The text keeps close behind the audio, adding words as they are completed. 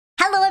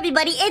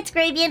everybody, it's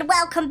Gravy and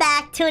welcome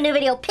back to a new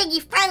video.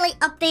 Piggy finally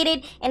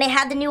updated and it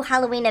had the new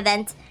Halloween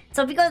event.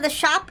 So if we go to the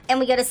shop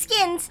and we go to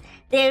skins,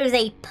 there's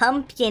a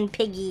pumpkin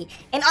piggy.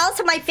 And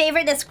also my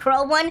favorite, this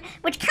crow one,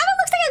 which kind of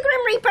looks like a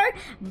Grim Reaper,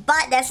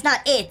 but that's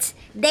not it.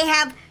 They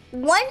have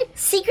one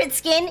secret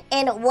skin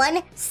and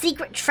one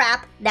secret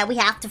trap that we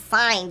have to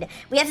find.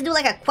 We have to do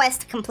like a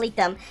quest to complete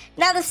them.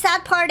 Now the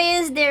sad part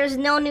is there's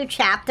no new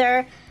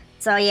chapter.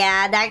 So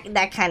yeah,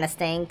 that kind of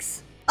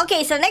stinks.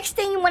 Okay, so next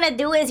thing you want to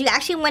do is you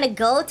actually want to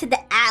go to the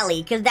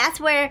alley, because that's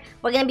where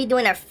we're going to be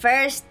doing our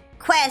first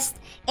quest.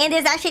 And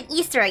there's actually an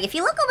Easter egg. If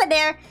you look over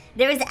there,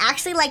 there is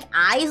actually like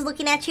eyes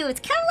looking at you.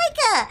 It's kind of like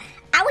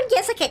I would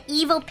guess like an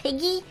evil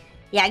piggy.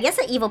 Yeah, I guess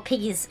an evil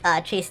piggy's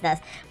chasing us.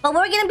 But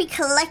we're going to be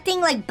collecting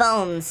like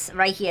bones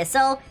right here.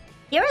 So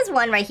here is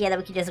one right here that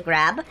we can just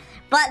grab.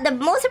 But the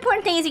most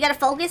important thing is you got to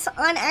focus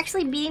on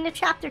actually beating the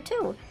chapter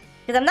too.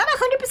 Because I'm not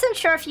 100%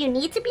 sure if you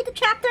need to beat the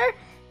chapter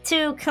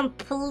to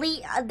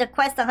complete the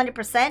quest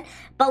 100%,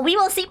 but we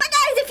will see. But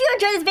guys, if you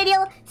enjoyed this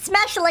video,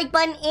 smash the like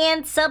button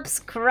and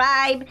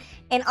subscribe,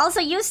 and also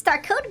use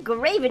star code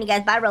GRAVY when you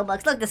guys buy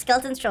Robux. Look, the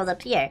skeleton shows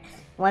up here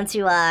once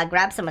you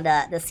grab some of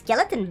the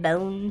skeleton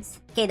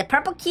bones. Okay, the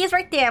purple key is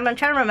right there. I'm gonna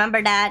try to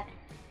remember that.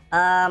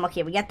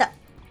 Okay, we got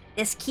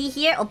this key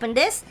here. Open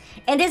this,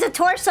 and there's a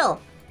torso.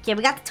 Okay,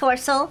 we got the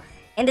torso,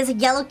 and there's a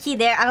yellow key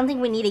there. I don't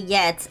think we need it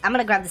yet. I'm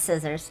gonna grab the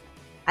scissors.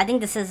 I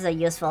think the scissors are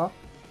useful.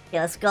 Okay,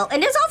 let's go.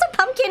 And there's also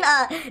pumpkin,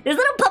 there's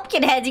little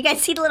pumpkin heads. You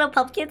guys see the little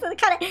pumpkins?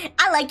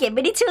 I like it.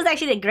 Mini 2 is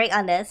actually great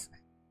on this.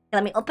 Okay,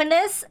 let me open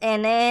this,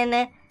 and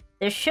then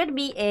there should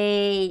be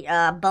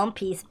a bone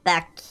piece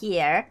back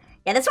here.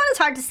 Yeah, this one is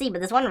hard to see, but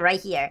there's one right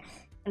here.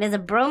 And there's a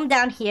broom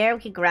down here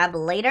we can grab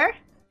later.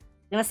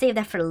 I'm gonna save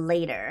that for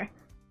later.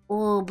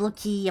 Oh, blue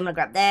key. I'm gonna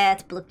grab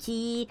that. Blue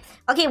key.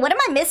 Okay, what am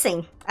I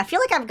missing? I feel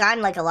like I've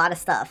gotten like a lot of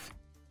stuff.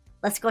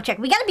 Let's go check.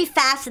 We gotta be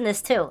fast in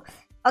this too.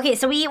 Okay,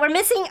 so we're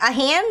missing a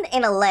hand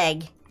and a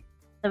leg.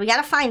 So we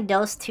gotta find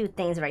those two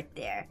things right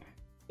there.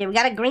 Okay, we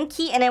got a green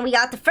key, and then we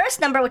got the first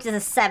number, which is a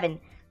 7.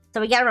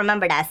 So we gotta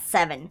remember that,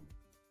 7.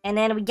 And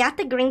then we got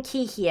the green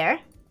key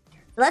here.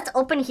 So let's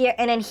open here,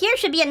 and then here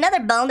should be another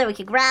bone that we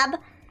could grab.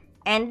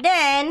 And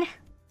then,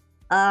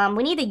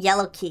 we need a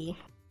yellow key.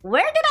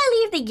 Where did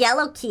I leave the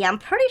yellow key? I'm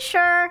pretty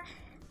sure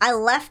I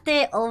left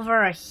it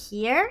over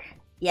here.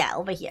 Yeah,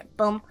 over here.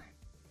 Boom.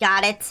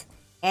 Got it.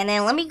 And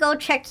then let me go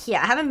check here.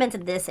 I haven't been to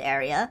this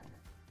area.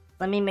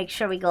 Let me make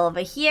sure we go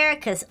over here,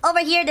 because over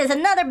here there's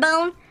another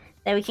bone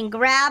that we can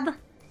grab.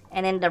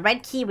 And then the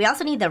red key. We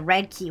also need the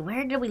red key.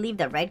 Where did we leave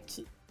the red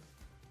key?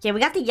 Okay,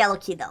 we got the yellow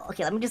key though.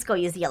 Okay, let me just go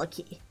use the yellow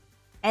key.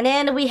 And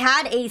then we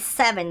had a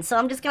 7. So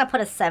I'm just going to put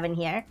a 7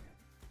 here.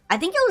 I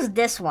think it was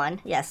this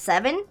one. Yeah,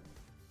 7.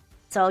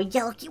 So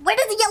yellow key. Where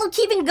does the yellow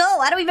key even go?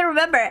 I don't even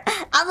remember.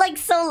 I'm like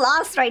so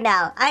lost right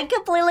now. I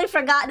completely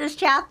forgot this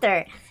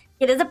chapter.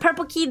 Okay, there's a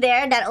purple key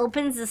there that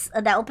opens this.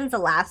 That opens the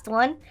last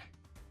one.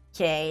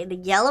 Okay, the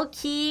yellow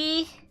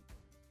key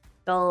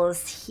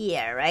goes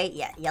here, right?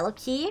 Yeah, yellow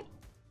key,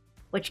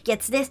 which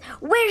gets this.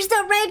 Where's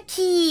the red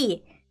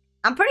key?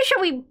 I'm pretty sure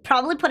we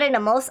probably put it in the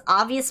most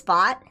obvious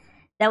spot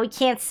that we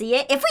can't see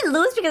it. If we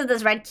lose because of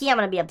this red key, I'm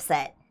gonna be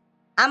upset.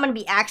 I'm gonna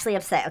be actually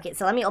upset. Okay,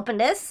 so let me open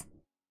this.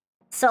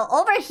 So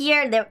over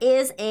here, there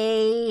is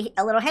a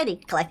little head you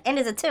can collect, and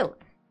there's a 2.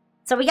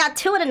 So we got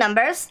 2 of the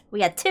numbers. We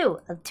got 2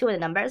 of the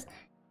numbers.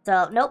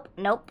 So, nope,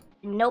 nope,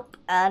 nope,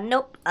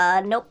 nope,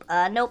 nope, nope,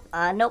 nope,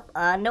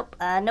 nope,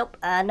 nope,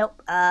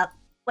 nope,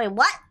 wait,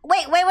 what?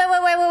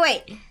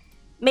 Wait.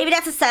 Maybe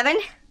that's a 7?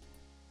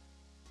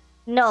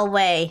 No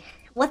way.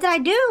 What did I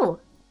do?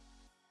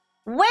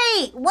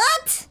 Wait,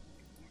 what?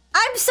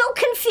 I'm so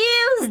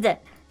confused.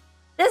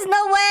 There's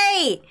no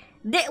way.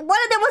 One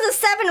of them was a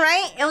 7,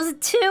 right? It was a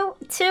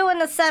 2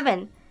 and a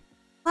 7.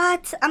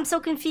 What? I'm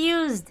so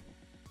confused.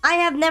 I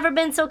have never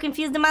been so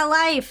confused in my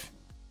life.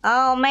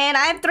 Oh man,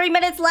 I have 3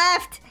 minutes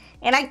left,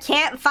 and I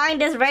can't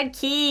find this red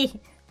key.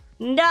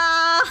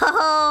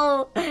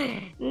 No!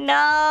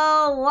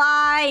 No,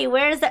 why?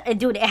 Where's the...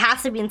 Dude, it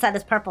has to be inside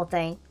this purple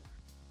thing.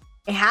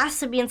 It has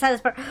to be inside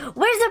this purple...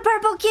 Where's the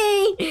purple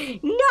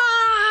key?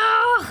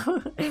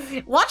 No!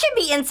 Watch it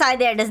be inside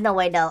there. There's no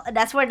way, though.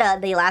 That's where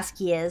the last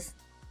key is.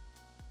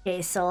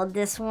 Okay, so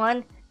this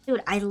one...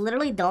 Dude, I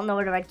literally don't know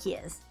where the red key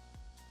is.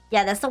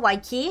 Yeah, that's the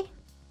white key.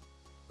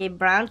 Okay,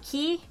 brown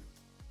key.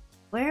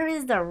 Where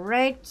is the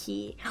red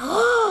key?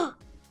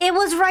 It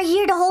was right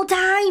here the whole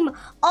time.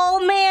 Oh,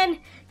 man.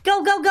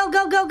 Go, go, go,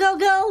 go, go, go,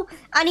 go.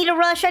 I need a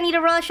rush. I need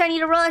a rush. I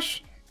need a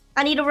rush.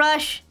 I need a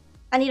rush.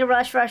 I need a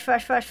rush, rush,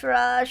 rush, rush,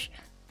 rush.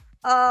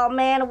 Oh,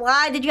 man.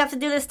 Why did you have to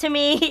do this to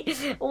me?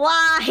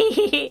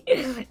 Why?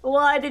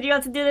 Why did you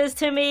have to do this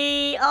to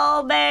me?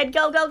 Oh, man.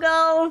 Go, go,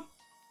 go.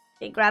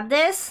 Okay, grab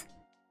this.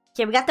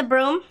 Okay, we got the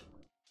broom.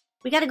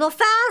 We got to go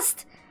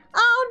fast.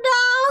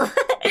 Oh no!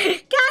 Guys,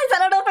 I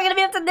don't know if we're gonna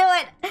be able to do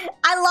it.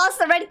 I lost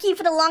the red key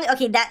for the long...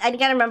 Okay, I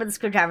gotta remember the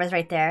screwdrivers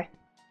right there.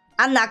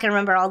 I'm not gonna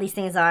remember all these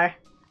things are.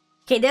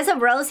 Okay, there's a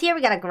rose here.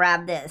 We gotta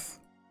grab this.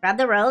 Grab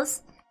the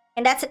rose.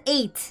 And that's an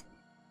 8.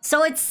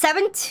 So it's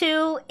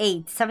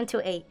 728.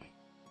 728.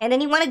 And then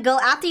you want to go,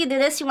 after you do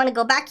this, you want to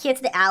go back here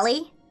to the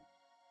alley.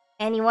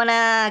 And you want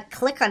to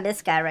click on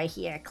this guy right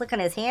here. Click on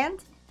his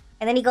hand.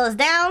 And then he goes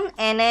down.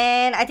 And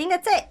then I think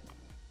that's it.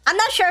 I'm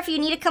not sure if you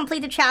need to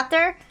complete the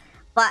chapter.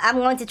 But I'm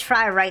going to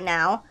try right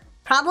now.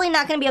 Probably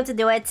not going to be able to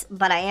do it.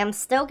 But I am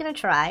still going to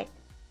try.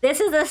 This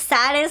is the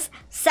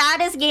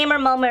saddest gamer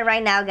moment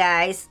right now,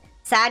 guys.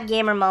 Sad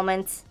gamer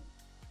moment.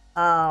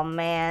 Oh,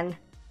 man.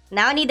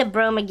 Now I need the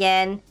broom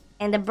again.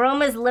 And the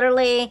broom is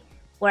literally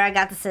where I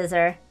got the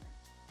scissor.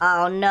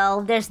 Oh,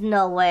 no. There's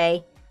no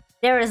way.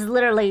 There is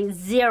literally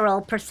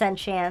 0%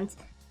 chance.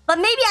 But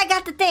maybe I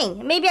got the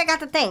thing. Maybe I got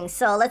the thing.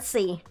 So, let's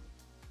see.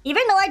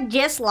 Even though I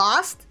just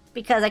lost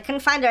because I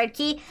couldn't find the right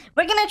key,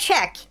 we're going to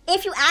check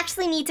if you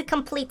actually need to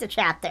complete the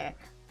chapter.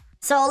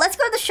 So, let's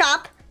go to the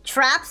shop.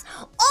 Traps.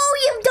 Oh,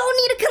 you don't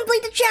need to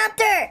complete the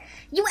chapter.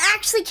 You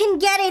actually can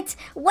get it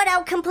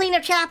without completing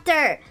a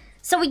chapter.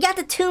 So we got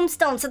the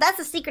tombstone. So that's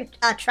a secret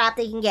trap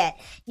that you can get.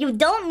 You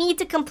don't need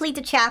to complete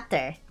the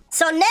chapter.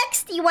 So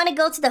next, you want to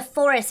go to the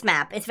forest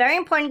map. It's very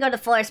important to go to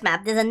the forest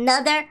map. There's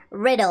another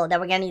riddle that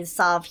we're going to need to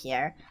solve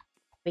here.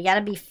 We got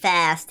to be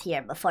fast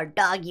here before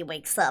Doggy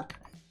wakes up.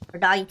 Or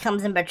Doggy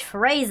comes and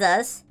betrays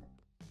us.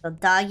 So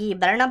Doggy, you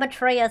better not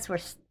betray us.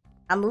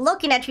 I'm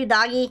looking at you,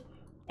 Doggy.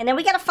 And then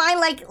we got to find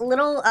like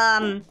little,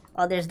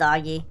 oh, there's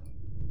Doggy.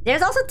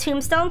 There's also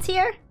tombstones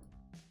here.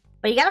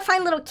 But you gotta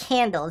find little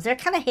candles. They're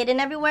kind of hidden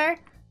everywhere.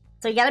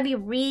 So you gotta be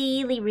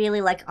really,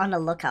 like, on the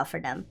lookout for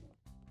them.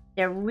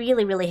 They're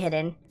really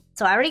hidden.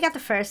 So I already got the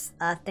first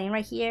thing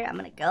right here. I'm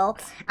gonna go.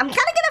 I'm kind of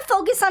gonna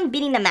focus on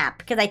beating the map.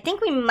 Because I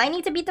think we might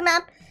need to beat the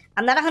map.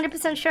 I'm not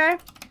 100% sure.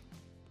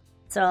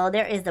 So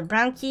there is the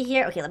brown key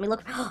here. Okay, let me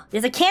look. Oh,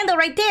 there's a candle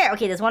right there.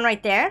 Okay, there's one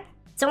right there.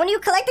 So when you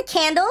collect the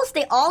candles,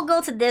 they all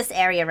go to this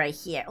area right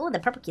here. Oh, the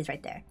purple key's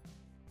right there.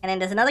 And then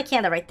there's another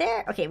candle right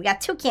there. Okay, we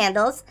got 2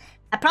 candles.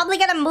 I probably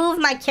gotta move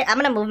my I'm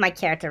gonna move my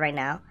character right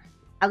now.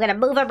 I'm gonna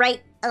move it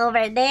right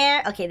over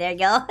there. Okay, there you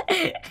go.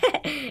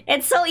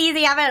 It's so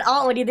easy having it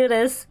all when you do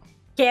this.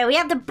 Okay, we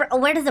have the...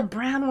 Where does the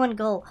brown one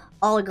go?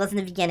 Oh, it goes in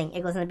the beginning.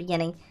 It goes in the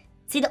beginning.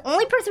 See, the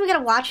only person we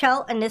gotta watch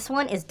out in this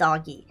one is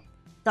Doggy.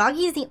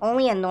 Doggy is the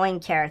only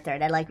annoying character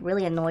that, like,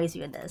 really annoys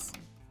you in this.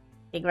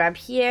 Okay, grab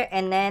here,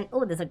 and then...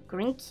 Oh, there's a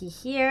green key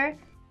here.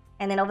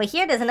 And then over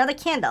here, there's another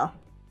candle.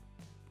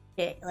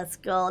 Okay, let's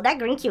go. That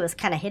green key was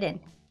kind of hidden.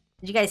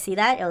 Did you guys see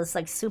that? It was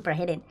like super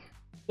hidden.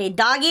 Okay,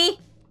 Doggy.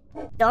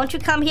 Don't you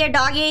come here,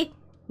 Doggy.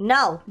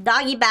 No,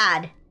 Doggy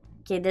bad.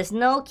 Okay, there's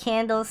no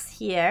candles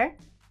here.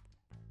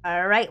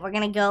 Alright, we're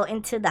gonna go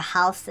into the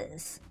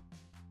houses.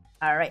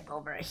 Alright,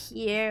 over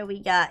here we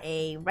got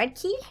a red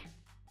key.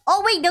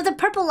 Oh wait, there's a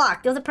purple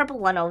lock. There's a purple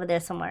one over there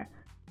somewhere.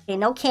 Okay,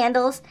 no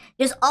candles.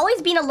 There's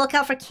always been a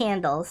lookout for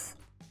candles.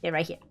 Okay,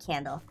 right here.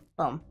 Candle.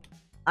 Boom.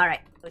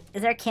 Alright,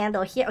 is there a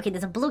candle here? Okay,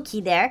 there's a blue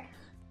key there.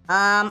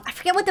 I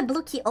forget what the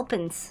blue key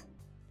opens.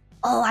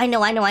 Oh, I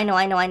know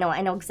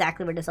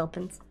exactly where this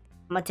opens.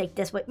 I'm gonna take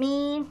this with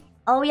me.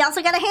 Oh, we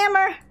also got a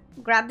hammer.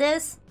 Grab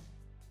this.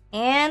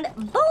 And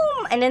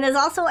boom! And then there's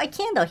also a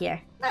candle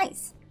here.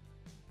 Nice.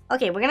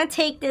 Okay, we're gonna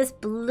take this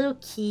blue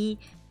key.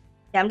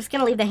 Yeah, I'm just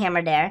gonna leave the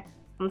hammer there.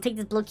 I'm gonna take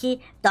this blue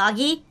key.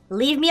 Doggy,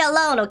 leave me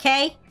alone,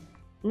 okay?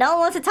 No one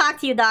wants to talk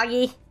to you,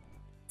 Doggy.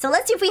 So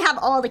let's see if we have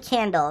all the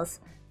candles.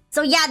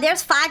 So yeah,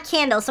 there's 5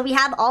 candles, so we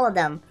have all of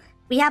them.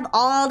 We have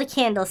all the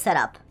candles set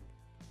up.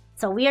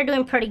 So we are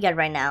doing pretty good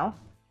right now.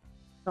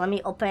 So let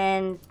me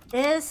open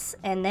this,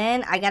 and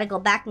then I gotta go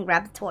back and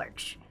grab the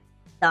torch.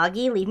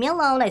 Doggy, leave me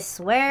alone, I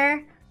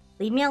swear.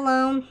 Leave me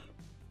alone.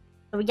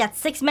 So we got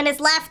 6 minutes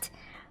left.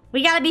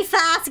 We gotta be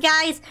fast,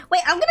 guys.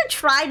 Wait, I'm gonna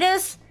try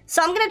this.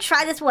 So I'm gonna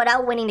try this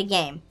without winning the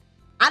game.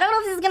 I don't know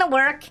if this is gonna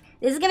work.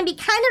 This is gonna be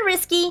kind of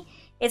risky.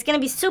 It's gonna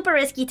be super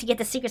risky to get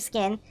the secret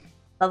skin.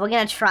 But we're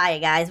gonna try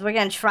it, guys. We're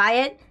gonna try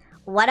it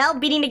without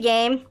beating the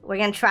game. We're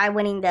gonna try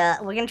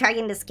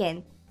getting the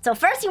skin. So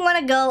first you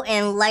wanna go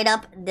and light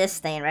up this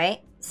thing,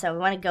 right? So we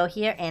wanna go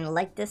here and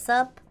light this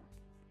up.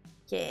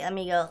 Okay, let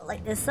me go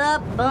light this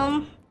up.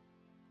 Boom.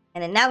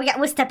 And then now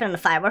we're stepping on the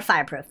fire. We're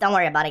fireproof. Don't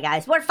worry about it,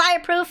 guys. We're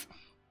fireproof.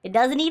 It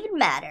doesn't even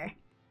matter.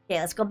 Okay,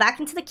 let's go back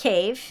into the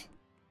cave.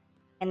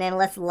 And then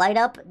let's light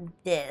up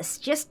this.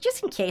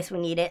 Just in case we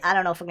need it. I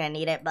don't know if we're gonna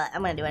need it, but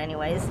I'm gonna do it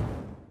anyways.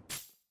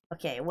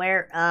 Okay,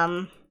 wait,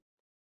 that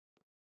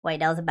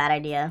was a bad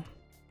idea.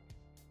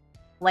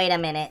 Wait a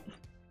minute.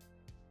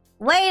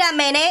 Wait a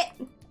minute!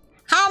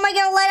 How am I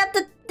gonna light up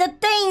the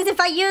things if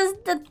I use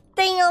the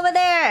thing over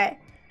there?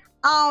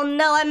 Oh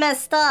no, I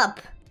messed up.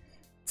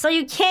 So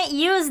you can't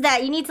use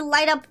that. You need to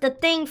light up the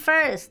thing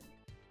first.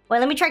 Wait,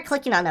 let me try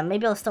clicking on them.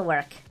 Maybe it'll still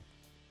work.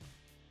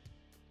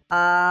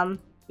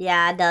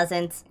 Yeah, it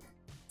doesn't.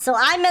 So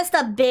I messed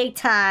up big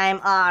time.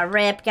 Aw,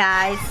 rip,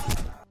 guys.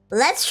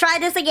 Let's try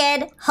this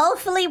again.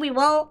 Hopefully we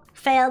won't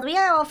fail. Do we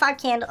got all 5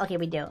 candles? Okay,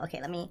 we do. Okay,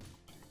 let me...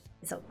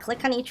 So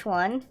click on each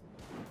one.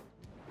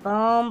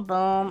 Boom,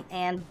 boom,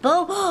 and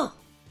boom.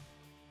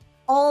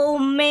 Oh,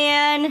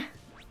 man.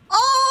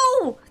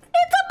 Oh!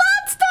 It's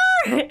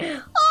a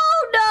monster!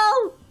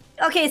 Oh,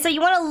 no! Okay, so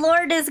you want to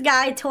lure this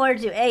guy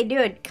towards you. Hey,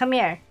 dude, come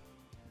here.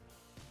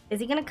 Is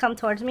he gonna come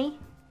towards me?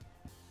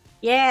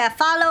 Yeah,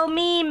 follow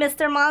me,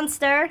 Mr.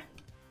 Monster.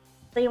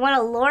 So you want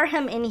to lure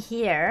him in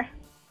here.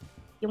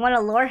 You want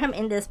to lure him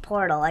in this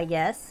portal, I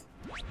guess.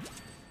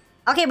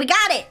 Okay, we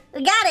got it.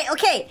 We got it.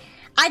 Okay.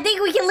 I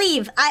think we can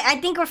leave. I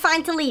think we're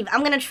fine to leave.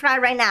 I'm going to try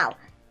right now.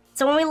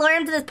 So when we lure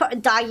him to this portal,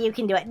 doggy, you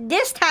can do it.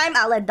 This time,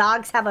 I'll let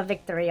dogs have a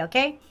victory,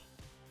 okay?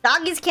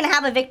 Doggies can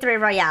have a victory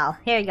royale.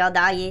 Here you go,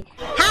 doggy.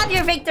 Have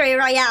your victory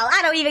royale. I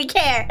don't even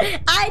care.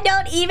 I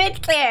don't even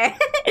care.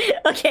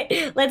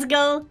 Okay, let's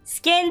go.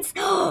 Skins.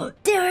 Oh,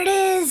 there it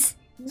is.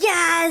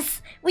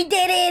 Yes, we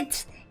did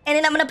it. And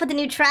then I'm going to put the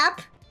new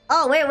trap.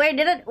 Oh, wait,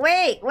 did it?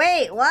 Wait,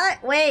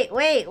 what? Wait,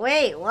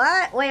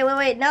 what?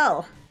 Wait,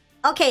 no.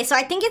 Okay, so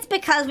I think it's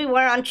because we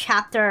were on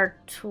chapter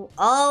 2.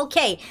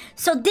 Okay,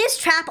 so this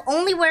trap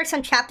only works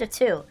on chapter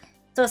 2.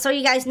 So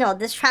you guys know,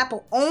 this trap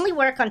will only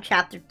work on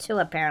chapter 2,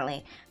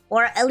 apparently.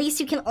 Or at least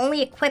you can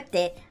only equip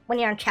it when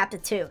you're on chapter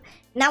 2.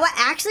 Now, I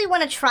actually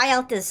want to try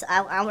out this,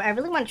 I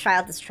really want to try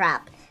out this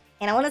trap.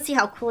 And I want to see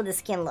how cool this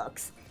skin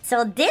looks.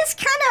 So this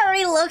kind of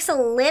already looks a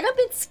little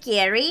bit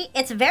scary.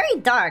 It's very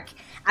dark.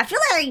 I feel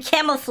like I can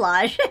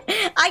camouflage.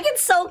 I can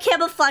so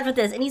camouflage with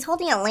this. And he's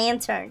holding a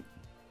lantern.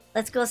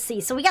 Let's go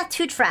see. So we got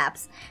 2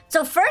 traps.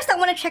 So first I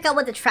want to check out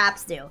what the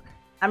traps do.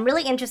 I'm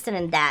really interested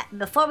in that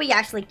before we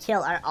actually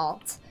kill our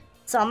alt.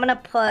 So I'm gonna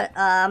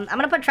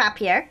put trap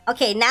here.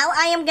 Okay, now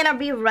I am gonna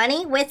be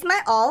running with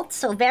my alt.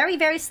 So very,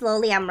 very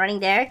slowly I'm running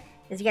there,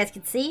 as you guys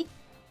can see.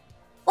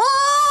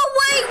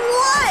 Oh, wait,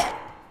 what?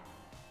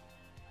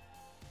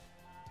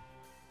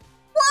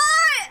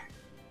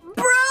 What?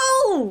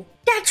 Bro!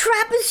 That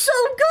trap is so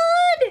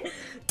good!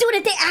 Dude,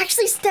 if they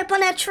actually step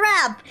on that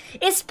trap,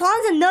 it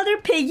spawns another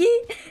piggy?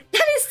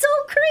 That is so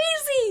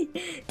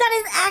crazy! That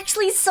is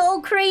actually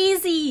so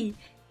crazy!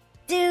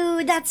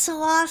 Dude, that's so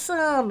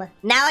awesome!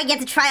 Now I get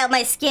to try out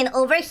my skin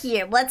over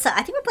here. What's up?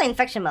 I think we're playing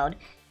infection mode.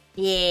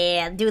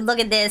 Yeah, dude, look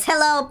at this.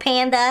 Hello,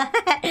 panda.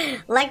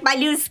 Like my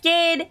new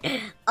skin?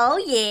 Oh,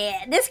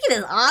 yeah. This skin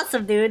is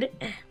awesome, dude.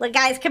 Look,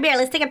 guys, come here.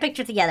 Let's take a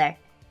picture together.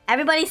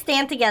 Everybody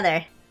stand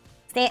together.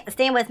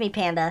 Stand with me,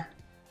 panda.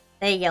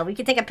 There you go. We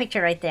can take a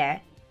picture right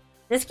there.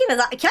 This skin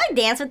is... Can I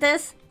dance with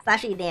this?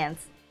 Slash you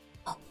dance.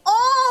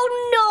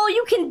 Oh, no!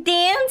 You can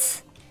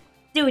dance?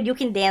 Dude, you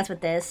can dance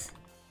with this.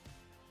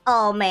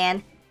 Oh,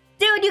 man.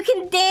 Dude, you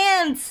can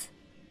dance!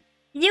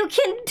 You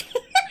can...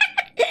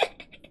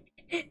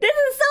 This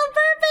is so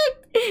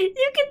perfect!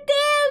 You can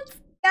dance!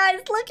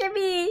 Guys, look at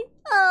me!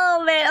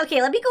 Oh, man.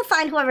 Okay, let me go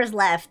find whoever's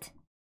left.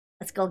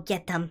 Let's go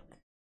get them.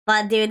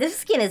 But, dude, this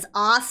skin is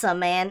awesome,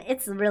 man.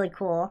 It's really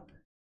cool.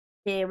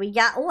 Okay, we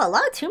got... Oh, a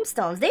lot of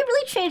tombstones. They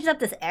really changed up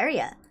this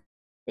area.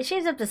 They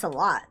changed up this a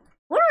lot.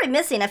 What are we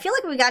missing? I feel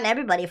like we've gotten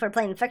everybody if we're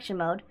playing infection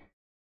mode.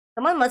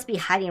 Someone must be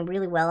hiding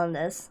really well in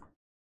this.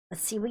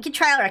 Let's see. We could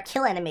try out our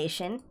kill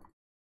animation.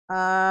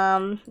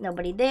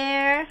 Nobody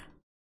there.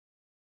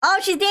 Oh,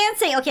 she's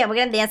dancing. Okay, we're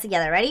gonna dance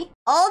together. Ready?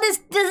 Oh,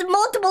 there's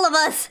multiple of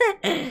us.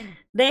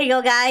 There you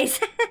go, guys.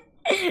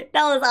 That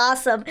was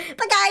awesome.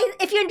 But guys,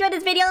 if you enjoyed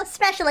this video,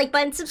 smash the like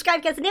button,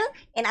 subscribe if you're new,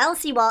 and I'll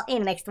see you all in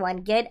the next one.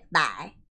 Goodbye.